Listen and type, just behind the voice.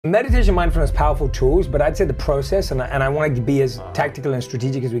Meditation, mindfulness, powerful tools, but I'd say the process, and I want to be as tactical and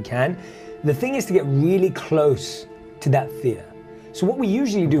strategic as we can. The thing is to get really close to that fear. So what we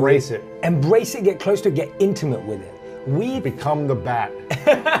usually do is embrace it, get close to it, get intimate with it. We become the bat.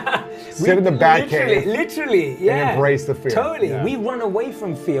 Sit in the bat cave. Literally, yeah. And embrace the fear. Totally. Yeah. We run away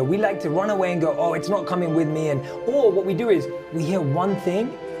from fear. We like to run away and go, oh, it's not coming with me. Or what we do is we hear one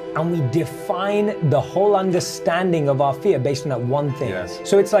thing and we define the whole understanding of our fear based on that one thing. Yes.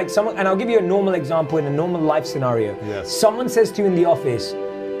 So it's like someone, and I'll give you a normal example in a normal life scenario. Yes. Someone says to you in the office,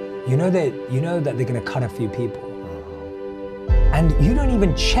 you know that they're gonna cut a few people. And you don't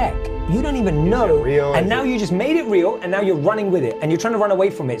even check. You don't even know. And now you just made it real, and now you're running with it, and you're trying to run away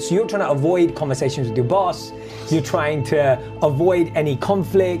from it. So you're trying to avoid conversations with your boss. You're trying to avoid any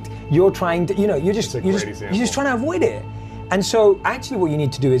conflict. You're trying to, you're just trying to avoid it. And so actually what you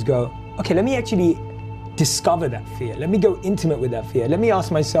need to do is go, okay, let me actually discover that fear. Let me go intimate with that fear. Let me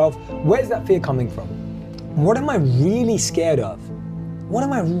ask myself, where's that fear coming from? What am I really scared of? What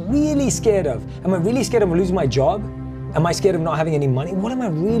am I really scared of? Am I really scared of losing my job? Am I scared of not having any money? What am I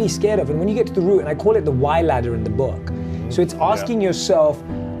really scared of? And when you get to the root, and I call it the why ladder in the book. So it's asking yourself,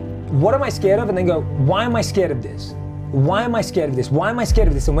 what am I scared of? And then go, why am I scared of this? Why am I scared of this? Why am I scared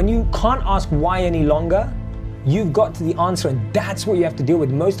of this? And when you can't ask why any longer, you've got to the answer, and that's what you have to deal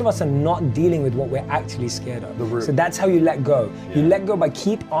with. Most of us are not dealing with what we're actually scared of. So that's how you let go. You let go by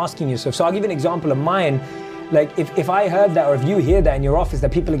keep asking yourself. So I'll give you an example of mine. Like if I heard that, or if you hear that in your office,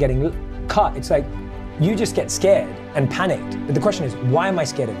 that people are getting cut, it's like, you just get scared and panicked. But the question is, why am I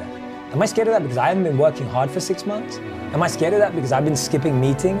scared of that? Am I scared of that because I haven't been working hard for 6 months? Am I scared of that because I've been skipping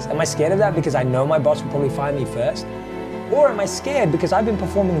meetings? Am I scared of that because I know my boss will probably fire me first? Or am I scared because I've been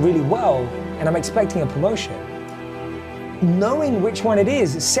performing really well and I'm expecting a promotion? Knowing which one it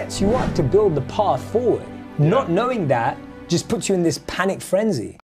is sets you up to build the path forward. Not knowing that just puts you in this panic frenzy.